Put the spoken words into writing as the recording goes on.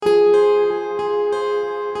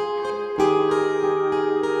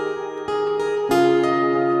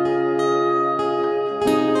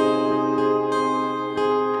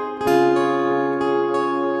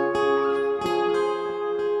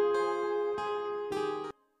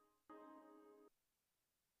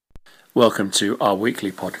Welcome to our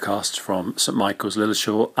weekly podcast from St Michael's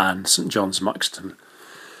Lilleshall and St John's Muxton.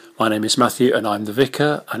 My name is Matthew and I'm the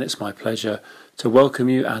vicar, and it's my pleasure to welcome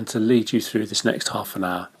you and to lead you through this next half an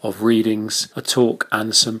hour of readings, a talk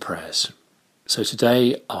and some prayers. So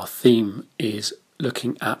today our theme is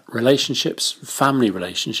looking at relationships, family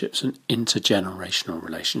relationships and intergenerational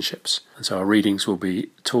relationships. And so our readings will be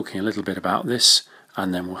talking a little bit about this,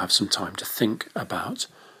 and then we'll have some time to think about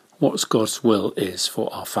what God's will is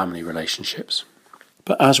for our family relationships.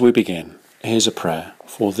 But as we begin, here's a prayer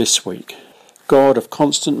for this week. God of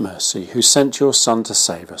constant mercy, who sent your Son to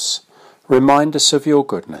save us, remind us of your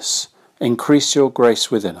goodness, increase your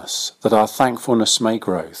grace within us, that our thankfulness may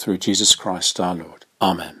grow through Jesus Christ our Lord.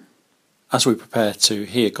 Amen. As we prepare to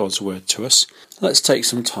hear God's word to us, let's take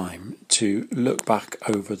some time to look back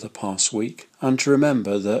over the past week and to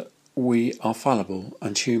remember that we are fallible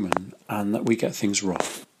and human and that we get things wrong.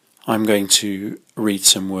 I'm going to read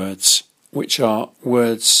some words which are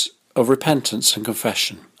words of repentance and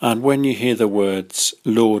confession. And when you hear the words,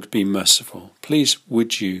 Lord be merciful, please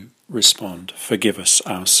would you respond, forgive us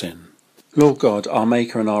our sin. Lord God, our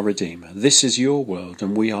Maker and our Redeemer, this is your world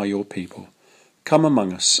and we are your people. Come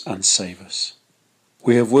among us and save us.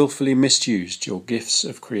 We have willfully misused your gifts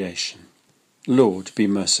of creation. Lord be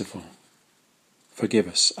merciful, forgive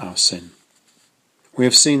us our sin. We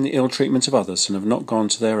have seen the ill treatment of others and have not gone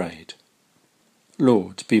to their aid.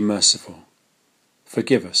 Lord, be merciful.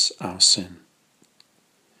 Forgive us our sin.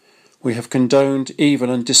 We have condoned evil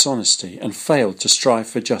and dishonesty and failed to strive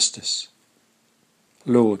for justice.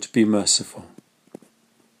 Lord, be merciful.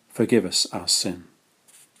 Forgive us our sin.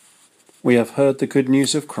 We have heard the good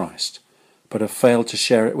news of Christ, but have failed to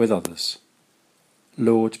share it with others.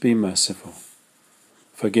 Lord, be merciful.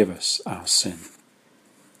 Forgive us our sin.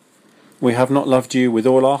 We have not loved you with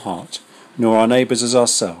all our heart, nor our neighbours as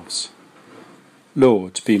ourselves.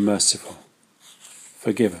 Lord, be merciful.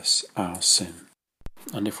 Forgive us our sin.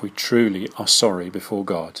 And if we truly are sorry before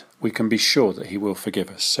God, we can be sure that he will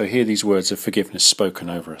forgive us. So hear these words of forgiveness spoken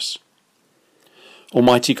over us.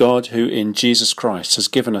 Almighty God, who in Jesus Christ has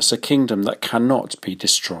given us a kingdom that cannot be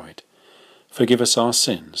destroyed, forgive us our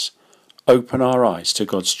sins, open our eyes to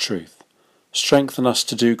God's truth, strengthen us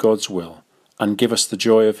to do God's will, and give us the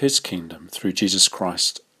joy of his kingdom through Jesus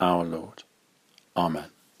Christ our Lord. Amen.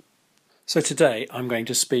 So today I'm going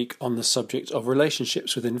to speak on the subject of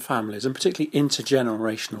relationships within families, and particularly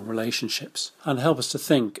intergenerational relationships, and help us to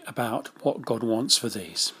think about what God wants for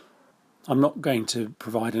these. I'm not going to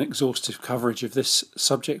provide an exhaustive coverage of this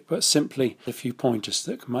subject, but simply a few pointers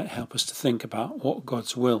that might help us to think about what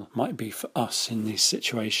God's will might be for us in these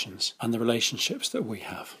situations and the relationships that we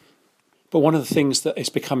have. But one of the things that is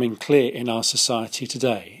becoming clear in our society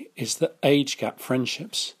today is that age gap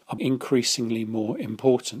friendships are increasingly more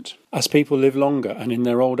important. As people live longer and in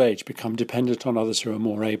their old age become dependent on others who are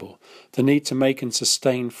more able, the need to make and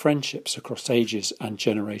sustain friendships across ages and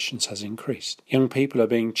generations has increased. Young people are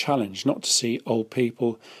being challenged not to see old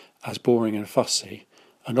people as boring and fussy,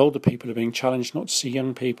 and older people are being challenged not to see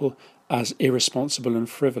young people as irresponsible and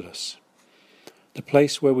frivolous. The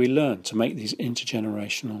place where we learn to make these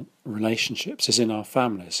intergenerational relationships is in our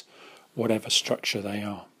families, whatever structure they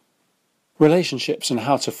are. Relationships and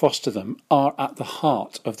how to foster them are at the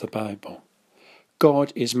heart of the Bible.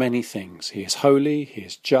 God is many things. He is holy, he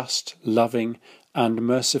is just, loving, and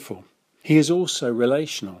merciful. He is also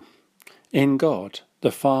relational. In God,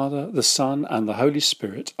 the Father, the Son, and the Holy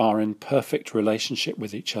Spirit are in perfect relationship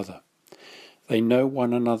with each other. They know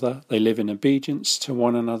one another, they live in obedience to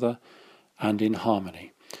one another, and in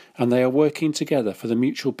harmony, and they are working together for the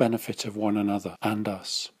mutual benefit of one another and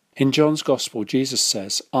us. In John's Gospel, Jesus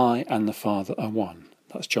says, I and the Father are one.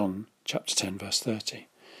 That's John chapter 10, verse 30.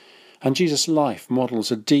 And Jesus' life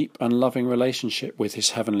models a deep and loving relationship with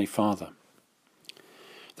his heavenly Father.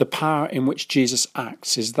 The power in which Jesus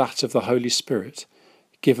acts is that of the Holy Spirit,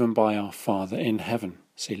 given by our Father in heaven.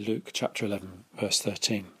 See Luke chapter 11, verse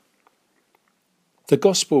 13. The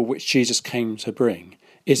Gospel which Jesus came to bring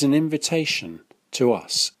is an invitation to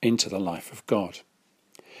us into the life of God.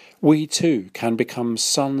 We too can become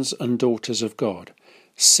sons and daughters of God,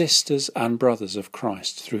 sisters and brothers of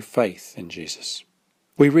Christ through faith in Jesus.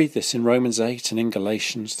 We read this in Romans 8 and in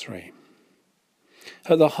Galatians 3.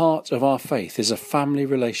 At the heart of our faith is a family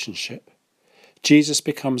relationship. Jesus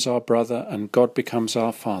becomes our brother and God becomes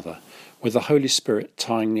our Father, with the Holy Spirit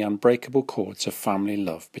tying the unbreakable cords of family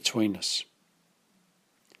love between us.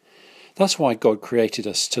 That's why God created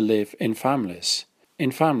us to live in families.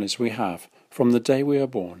 In families we have, from the day we are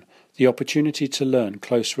born, the opportunity to learn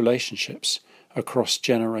close relationships across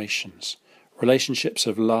generations, relationships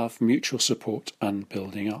of love, mutual support and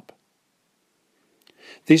building up.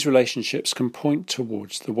 These relationships can point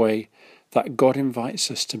towards the way that God invites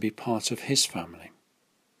us to be part of his family.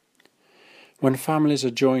 When families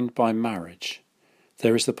are joined by marriage,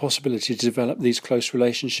 there is the possibility to develop these close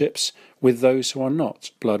relationships with those who are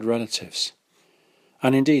not blood relatives.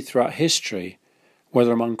 And indeed, throughout history,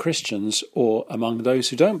 whether among Christians or among those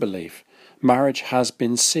who don't believe, marriage has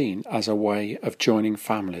been seen as a way of joining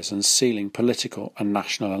families and sealing political and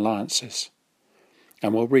national alliances.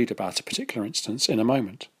 And we'll read about a particular instance in a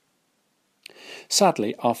moment.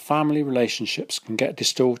 Sadly, our family relationships can get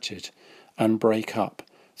distorted and break up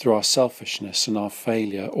through our selfishness and our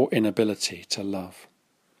failure or inability to love.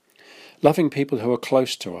 Loving people who are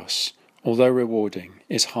close to us, although rewarding,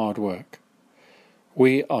 is hard work.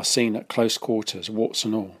 We are seen at close quarters, warts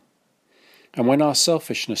and all. And when our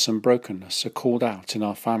selfishness and brokenness are called out in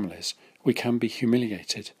our families, we can be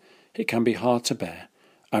humiliated, it can be hard to bear,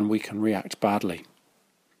 and we can react badly.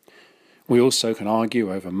 We also can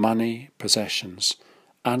argue over money, possessions,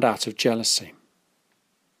 and out of jealousy.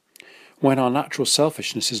 When our natural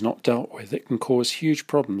selfishness is not dealt with, it can cause huge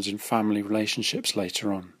problems in family relationships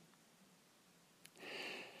later on.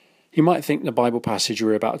 You might think the Bible passage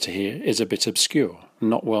we're about to hear is a bit obscure and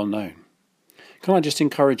not well known. Can I just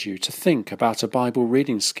encourage you to think about a Bible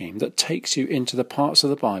reading scheme that takes you into the parts of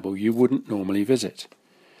the Bible you wouldn't normally visit?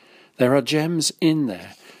 There are gems in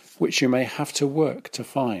there which you may have to work to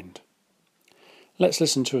find. Let's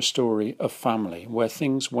listen to a story of family where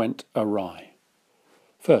things went awry.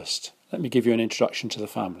 First, let me give you an introduction to the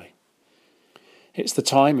family. It's the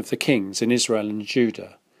time of the kings in Israel and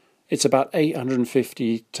Judah. It's about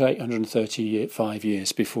 850 to 835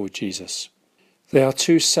 years before Jesus. They are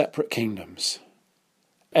two separate kingdoms.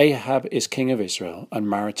 Ahab is king of Israel and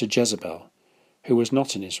married to Jezebel, who was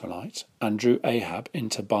not an Israelite, and drew Ahab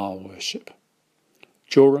into Baal worship.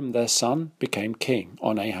 Joram, their son, became king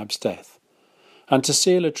on Ahab's death. And to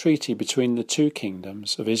seal a treaty between the two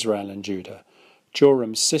kingdoms of Israel and Judah,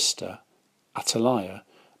 Joram's sister, Athaliah,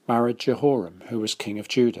 married Jehoram, who was king of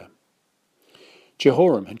Judah.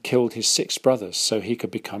 Jehoram had killed his 6 brothers so he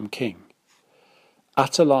could become king.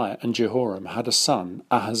 Athaliah and Jehoram had a son,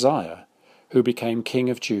 Ahaziah, who became king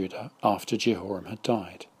of Judah after Jehoram had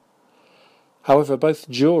died. However, both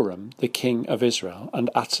Joram, the king of Israel, and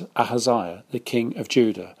Ahaziah, the king of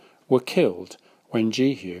Judah, were killed when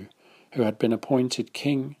Jehu, who had been appointed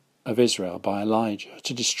king of Israel by Elijah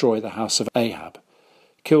to destroy the house of Ahab,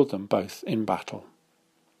 killed them both in battle.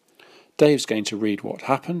 Dave's going to read what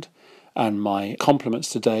happened, and my compliments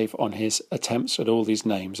to Dave on his attempts at all these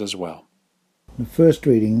names as well. The first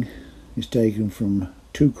reading is taken from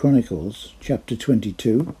 2 Chronicles chapter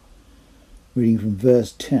 22, reading from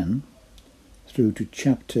verse 10 through to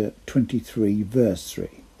chapter 23 verse 3.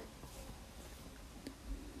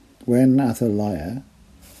 When Athaliah,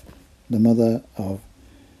 the mother of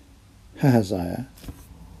Ahaziah,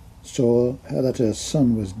 saw that her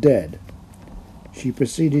son was dead, she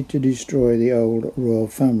proceeded to destroy the old royal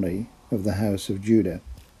family of the house of Judah.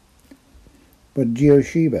 But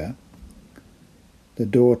Jehosheba, the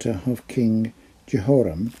daughter of King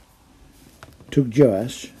Jehoram, took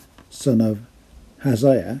Joash, son of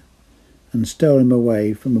Hazael, and stole him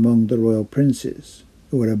away from among the royal princes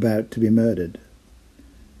who were about to be murdered,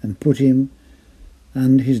 and put him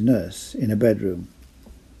and his nurse in a bedroom.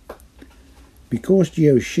 Because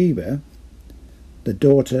Jehosheba, the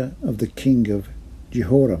daughter of the king of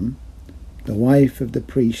Jehoram, the wife of the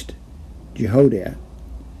priest Jehoiada,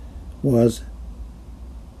 was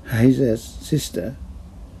Ahizah's sister,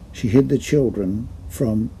 she hid the children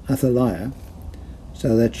from Athaliah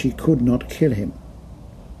so that she could not kill him.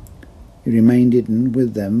 He remained hidden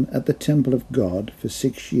with them at the temple of God for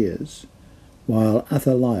 6 years, while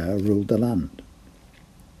Athaliah ruled the land.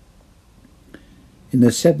 In the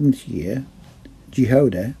 7th year,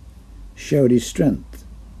 Jehoiada showed his strength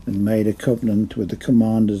and made a covenant with the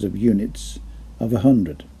commanders of units of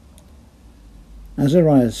 100.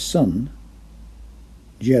 Azariah's son,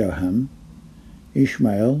 Jeroham,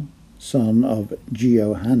 Ishmael, son of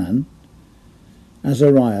Jehohanan,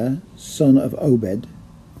 Azariah, son of Obed,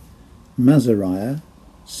 Mazariah,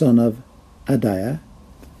 son of Adiah,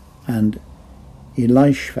 and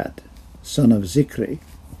Elishaphat, son of Zichri.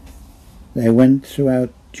 They went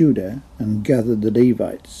throughout Judah and gathered the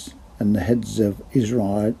Levites and the heads of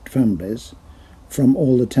Israelite families from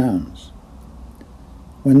all the towns.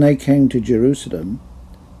 When they came to Jerusalem,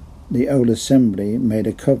 the old assembly made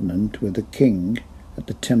a covenant with the king at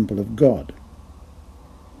the temple of God.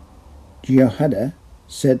 Jehoiada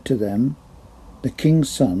said to them, "The king's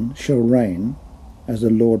son shall reign as the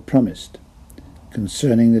Lord promised,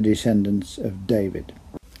 concerning the descendants of David."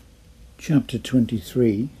 Chapter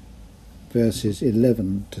 23, verses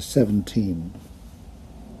 11 to 17.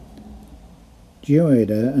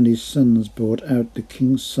 Jehoiada and his sons brought out the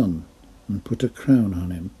king's son and put a crown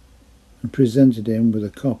on him, and presented him with a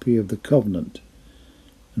copy of the covenant,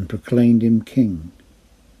 and proclaimed him king.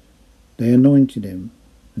 They anointed him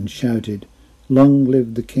and shouted, "Long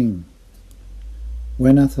live the king!"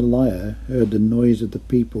 When Athaliah heard the noise of the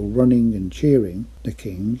people running and cheering the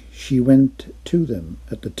king, she went to them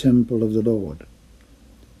at the temple of the Lord.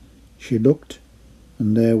 She looked,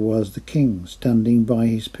 and there was the king standing by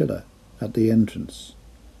his pillar at the entrance.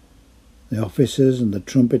 The officers and the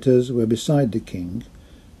trumpeters were beside the king,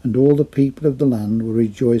 and all the people of the land were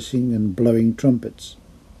rejoicing and blowing trumpets.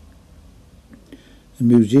 The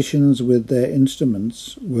musicians with their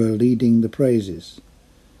instruments were leading the praises.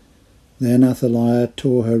 Then Athaliah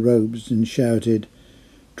tore her robes and shouted,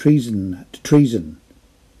 "Treason! Treason!"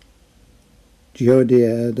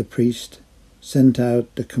 Jehoiada the priest sent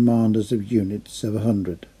out the commanders of units of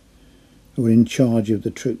 100, who were in charge of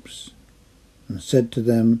the troops, and said to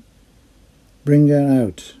them, "Bring her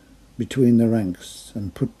out between the ranks,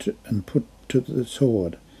 and put to the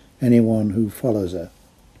sword anyone who follows her."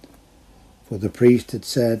 For the priest had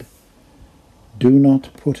said, "Do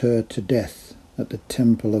not put her to death at the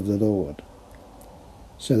temple of the Lord."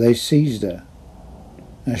 So they seized her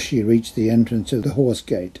as she reached the entrance of the horse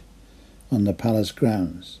gate on the palace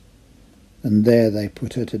grounds, and there they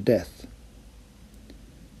put her to death.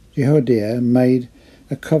 Jehoiada made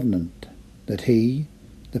a covenant that he,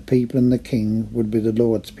 the people and the king would be the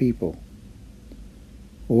Lord's people.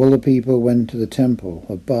 All the people went to the temple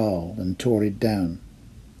of Baal and tore it down.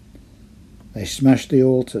 They smashed the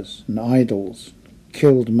altars and idols,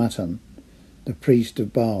 killed Mattan, the priest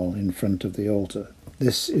of Baal, in front of the altar.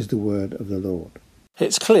 This is the word of the Lord.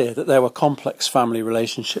 It's clear that there were complex family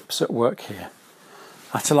relationships at work here.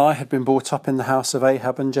 Athaliah had been brought up in the house of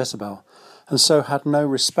Ahab and Jezebel, and so had no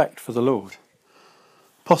respect for the Lord.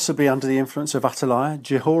 Possibly under the influence of Athaliah,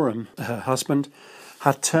 Jehoram, her husband,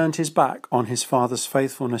 had turned his back on his father's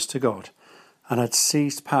faithfulness to God and had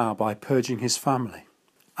seized power by purging his family.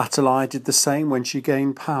 Athaliah did the same when she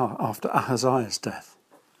gained power after Ahaziah's death.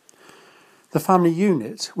 The family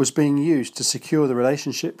unit was being used to secure the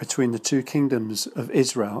relationship between the two kingdoms of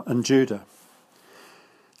Israel and Judah.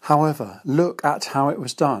 However, look at how it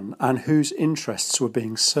was done and whose interests were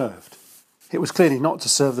being served. It was clearly not to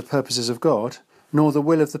serve the purposes of God, nor the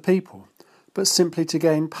will of the people, but simply to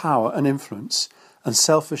gain power and influence, and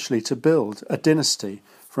selfishly to build a dynasty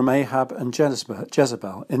from Ahab and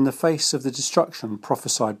Jezebel in the face of the destruction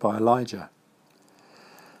prophesied by Elijah.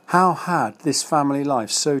 How had this family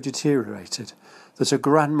life so deteriorated that a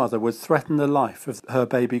grandmother would threaten the life of her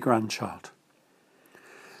baby grandchild?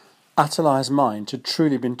 Athaliah's mind had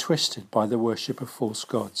truly been twisted by the worship of false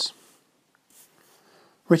gods.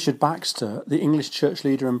 Richard Baxter, the English church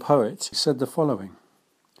leader and poet, said the following: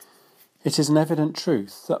 "It is an evident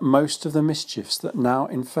truth that most of the mischiefs that now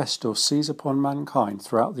infest or seize upon mankind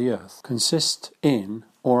throughout the earth consist in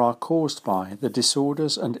or are caused by the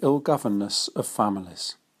disorders and ill-governedness of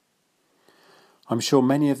families." I'm sure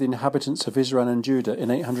many of the inhabitants of Israel and Judah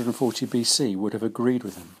in 840 BC would have agreed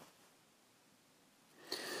with him.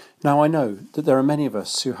 Now I know that there are many of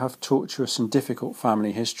us who have tortuous and difficult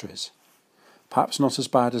family histories, perhaps not as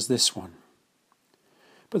bad as this one.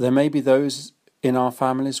 But there may be those in our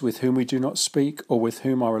families with whom we do not speak or with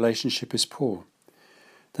whom our relationship is poor.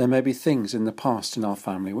 There may be things in the past in our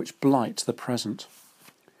family which blight the present.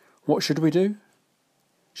 What should we do?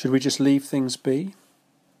 Should we just leave things be?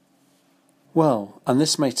 Well, and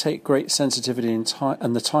this may take great sensitivity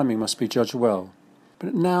and the timing must be judged well,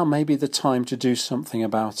 but now may be the time to do something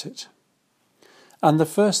about it. And the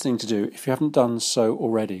first thing to do, if you haven't done so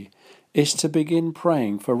already, is to begin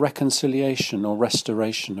praying for reconciliation or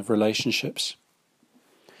restoration of relationships.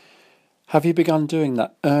 Have you begun doing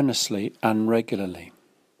that earnestly and regularly?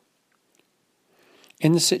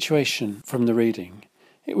 In the situation from the reading,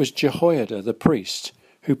 it was Jehoiada the priest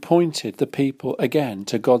who pointed the people again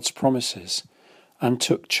to God's promises and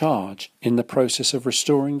took charge in the process of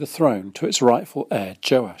restoring the throne to its rightful heir,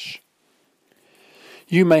 Joash.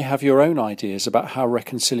 You may have your own ideas about how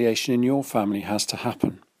reconciliation in your family has to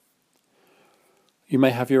happen. You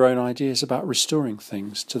may have your own ideas about restoring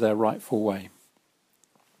things to their rightful way.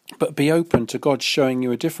 But be open to God showing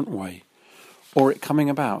you a different way, or it coming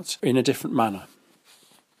about in a different manner.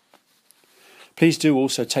 Please do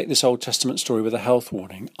also take this Old Testament story with a health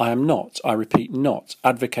warning. I am not, I repeat, not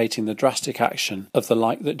advocating the drastic action of the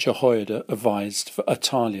like that Jehoiada advised for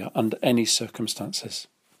Athaliah under any circumstances.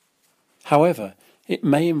 However, it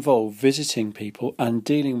may involve visiting people and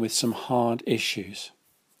dealing with some hard issues.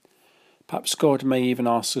 Perhaps God may even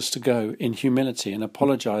ask us to go in humility and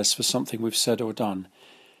apologise for something we've said or done,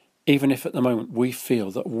 even if at the moment we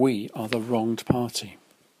feel that we are the wronged party.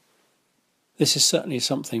 This is certainly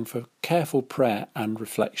something for careful prayer and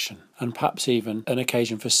reflection, and perhaps even an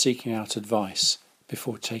occasion for seeking out advice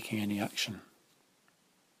before taking any action.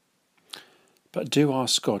 But do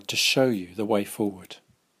ask God to show you the way forward.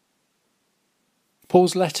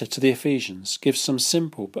 Paul's letter to the Ephesians gives some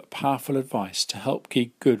simple but powerful advice to help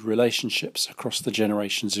keep good relationships across the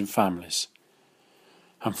generations in families.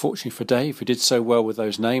 Unfortunately for Dave, who did so well with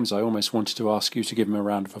those names, I almost wanted to ask you to give him a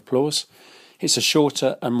round of applause. It's a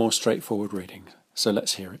shorter and more straightforward reading, so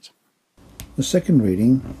let's hear it. The second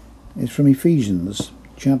reading is from Ephesians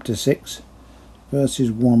chapter 6,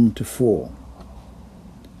 verses 1 to 4.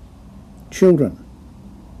 Children,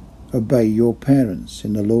 obey your parents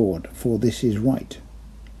in the Lord, for this is right.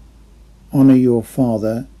 Honour your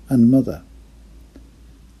father and mother,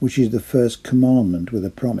 which is the first commandment with a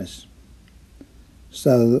promise,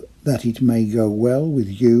 so that it may go well with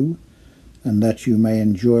you and that you may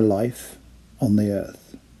enjoy life on the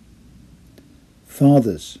earth.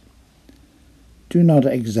 Fathers, do not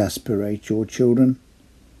exasperate your children.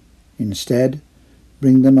 Instead,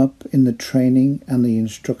 bring them up in the training and the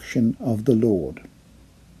instruction of the Lord.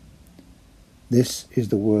 This is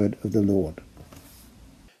the word of the Lord.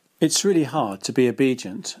 It's really hard to be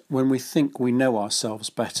obedient when we think we know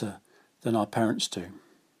ourselves better than our parents do.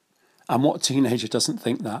 And what teenager doesn't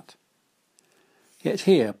think that? Yet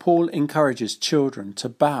here, Paul encourages children to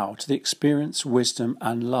bow to the experience, wisdom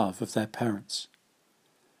and love of their parents.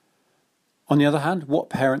 On the other hand,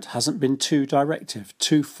 what parent hasn't been too directive,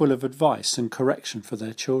 too full of advice and correction for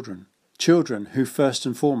their children? Children who first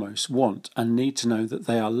and foremost want and need to know that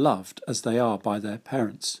they are loved as they are by their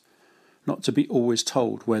parents, not to be always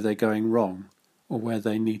told where they're going wrong or where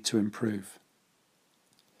they need to improve.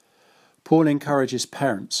 Paul encourages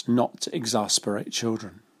parents not to exasperate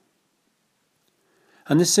children.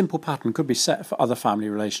 And this simple pattern could be set for other family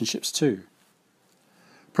relationships too.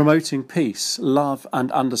 Promoting peace, love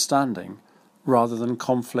and understanding rather than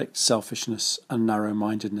conflict, selfishness and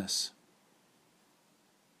narrow-mindedness.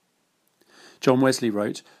 John Wesley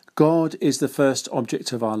wrote, "God is the first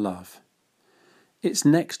object of our love. Its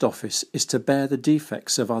next office is to bear the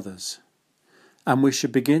defects of others, and we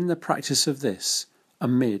should begin the practice of this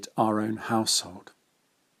amid our own household."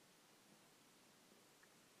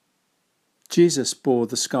 Jesus bore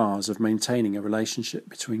the scars of maintaining a relationship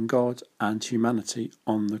between God and humanity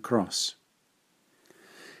on the cross.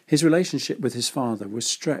 His relationship with his Father was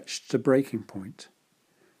stretched to breaking point,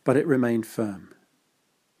 but it remained firm.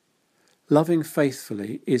 Loving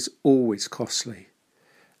faithfully is always costly,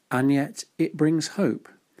 and yet it brings hope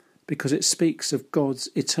because it speaks of God's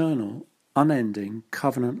eternal, unending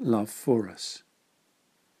covenant love for us.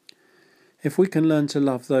 If we can learn to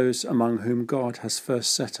love those among whom God has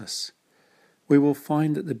first set us, we will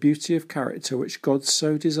find that the beauty of character which God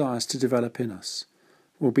so desires to develop in us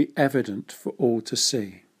will be evident for all to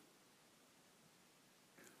see.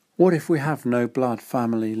 What if we have no blood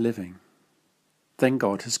family living? Then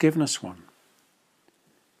God has given us one,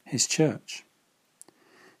 His church.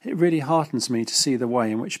 It really heartens me to see the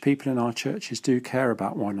way in which people in our churches do care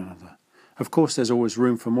about one another. Of course, there's always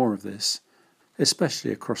room for more of this,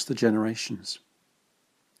 especially across the generations.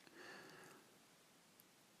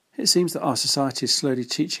 It seems that our society is slowly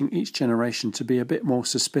teaching each generation to be a bit more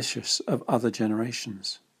suspicious of other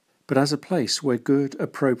generations. But as a place where good,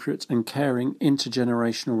 appropriate and caring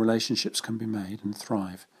intergenerational relationships can be made and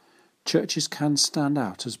thrive, churches can stand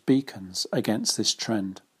out as beacons against this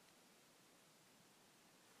trend.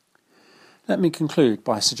 Let me conclude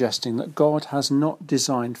by suggesting that God has not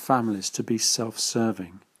designed families to be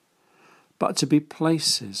self-serving, but to be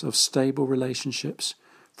places of stable relationships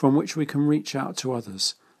from which we can reach out to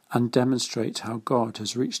others and demonstrate how God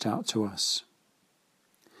has reached out to us.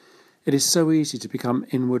 It is so easy to become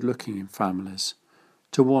inward-looking in families,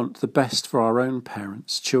 to want the best for our own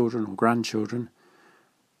parents, children or grandchildren,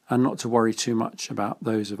 and not to worry too much about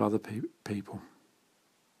those of other people.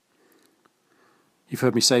 You've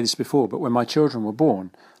heard me say this before, but when my children were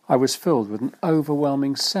born, I was filled with an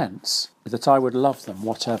overwhelming sense that I would love them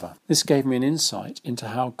whatever. This gave me an insight into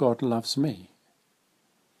how God loves me.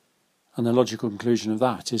 And the logical conclusion of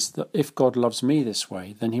that is that if God loves me this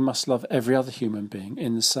way, then He must love every other human being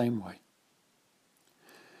in the same way.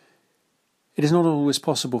 It is not always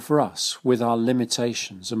possible for us, with our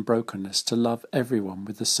limitations and brokenness, to love everyone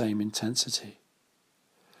with the same intensity.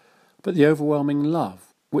 But the overwhelming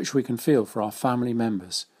love which we can feel for our family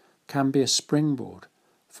members can be a springboard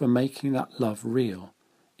for making that love real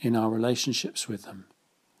in our relationships with them,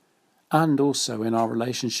 and also in our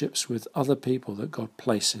relationships with other people that God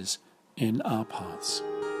places in our paths.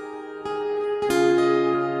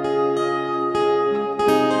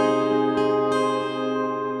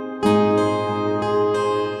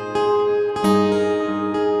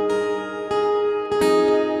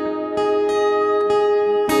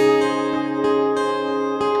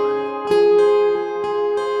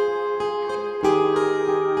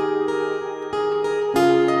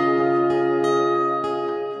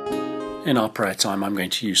 In our prayer time, I'm going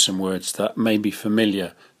to use some words that may be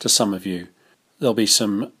familiar to some of you. There'll be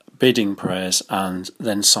some bidding prayers and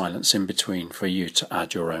then silence in between for you to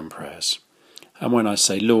add your own prayers. And when I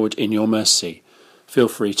say, Lord, in your mercy, feel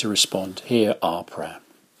free to respond, hear our prayer.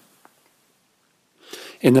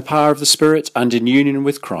 In the power of the Spirit and in union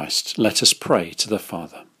with Christ, let us pray to the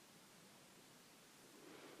Father.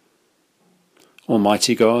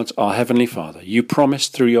 Almighty God, our Heavenly Father, you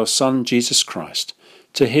promised through your Son, Jesus Christ,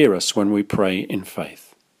 to hear us when we pray in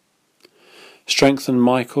faith. Strengthen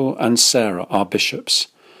Michael and Sarah, our bishops,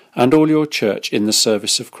 and all your church in the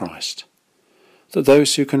service of Christ, that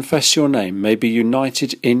those who confess your name may be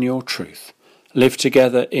united in your truth, live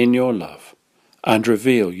together in your love, and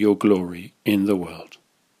reveal your glory in the world.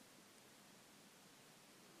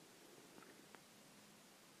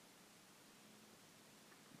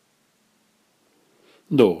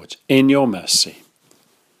 Lord, in your mercy,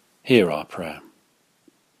 hear our prayer.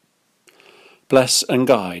 Bless and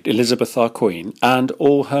guide Elizabeth our Queen and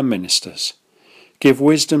all her ministers. Give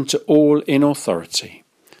wisdom to all in authority,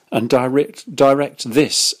 and direct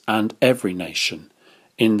this and every nation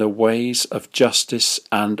in the ways of justice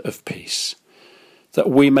and of peace, that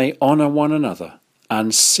we may honour one another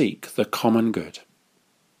and seek the common good.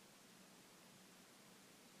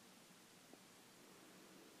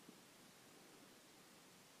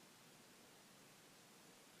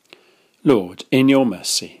 Lord, in your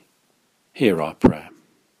mercy, hear our prayer.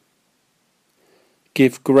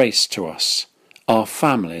 Give grace to us, our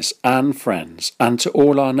families and friends, and to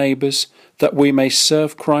all our neighbours, that we may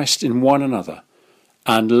serve Christ in one another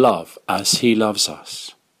and love as he loves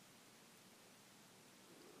us.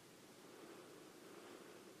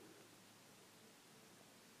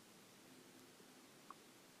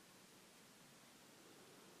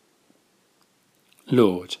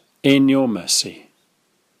 Lord, in your mercy,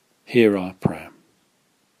 hear our prayer.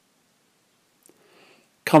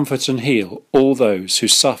 Comfort and heal all those who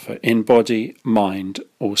suffer in body, mind,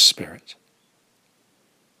 or spirit.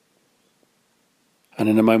 And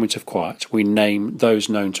in a moment of quiet, we name those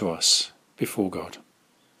known to us before God.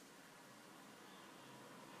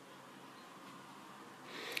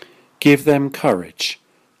 Give them courage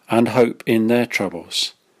and hope in their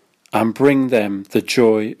troubles, and bring them the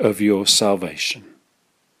joy of your salvation.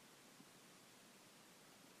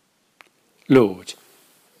 Lord,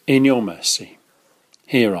 in your mercy,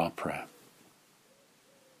 hear our prayer.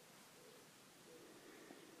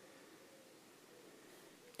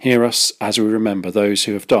 Hear us as we remember those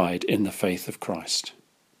who have died in the faith of Christ.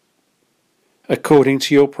 According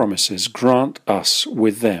to your promises, grant us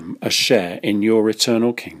with them a share in your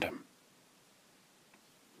eternal kingdom.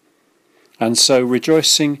 And so,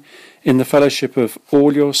 rejoicing in the fellowship of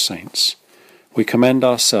all your saints, we commend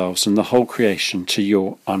ourselves and the whole creation to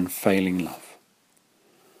your unfailing love.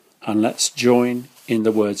 And let's join in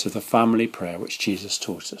the words of the family prayer which Jesus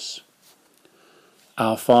taught us.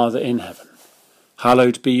 Our Father in heaven,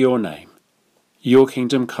 hallowed be your name. Your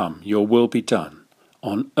kingdom come, your will be done,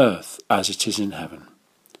 on earth as it is in heaven.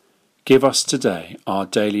 Give us today our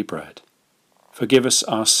daily bread. Forgive us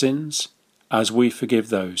our sins, as we forgive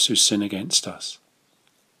those who sin against us.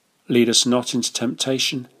 Lead us not into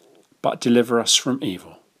temptation, but deliver us from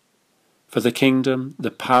evil. For the kingdom,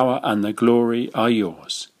 the power, and the glory are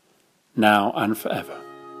yours, now and forever.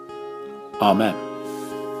 Amen.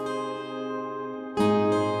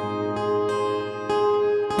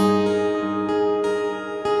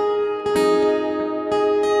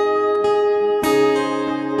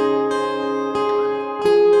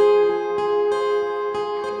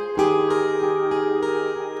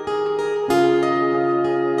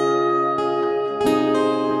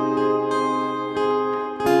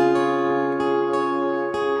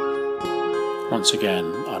 Once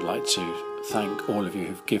again, I'd like to thank all of you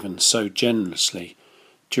who've given so generously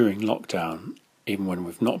during lockdown, even when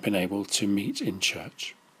we've not been able to meet in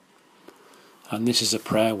church. And this is a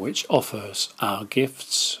prayer which offers our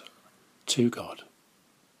gifts to God.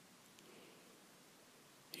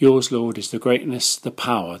 Yours, Lord, is the greatness, the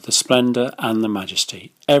power, the splendour and the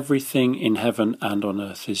majesty. Everything in heaven and on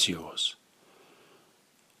earth is yours.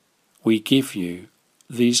 We give you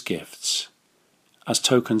these gifts as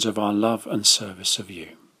tokens of our love and service of you.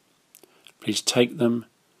 Please take them,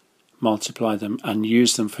 multiply them, and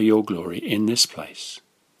use them for your glory in this place.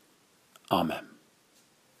 Amen.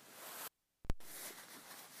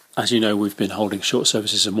 As you know, we've been holding short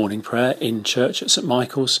services of morning prayer in church at St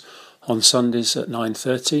Michael's on Sundays at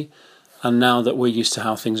 9:30. And now that we're used to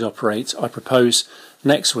how things operate, I propose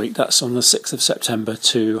next week, that's on the 6th of September,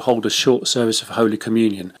 to hold a short service of Holy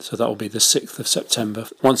Communion. So that will be the 6th of September.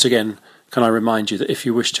 Once again, can I remind you that if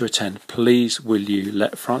you wish to attend, please will you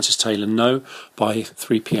let Francis Taylor know by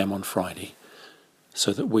 3 p.m. on Friday,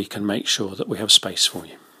 so that we can make sure that we have space for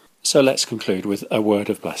you. So let's conclude with a word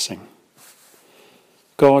of blessing.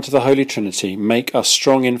 God, the Holy Trinity, make us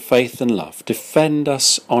strong in faith and love, defend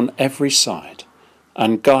us on every side,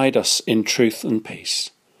 and guide us in truth and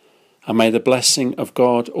peace. And may the blessing of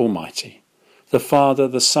God Almighty, the Father,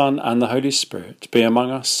 the Son, and the Holy Spirit be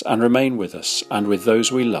among us and remain with us and with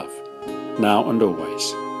those we love, now and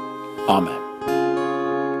always. Amen.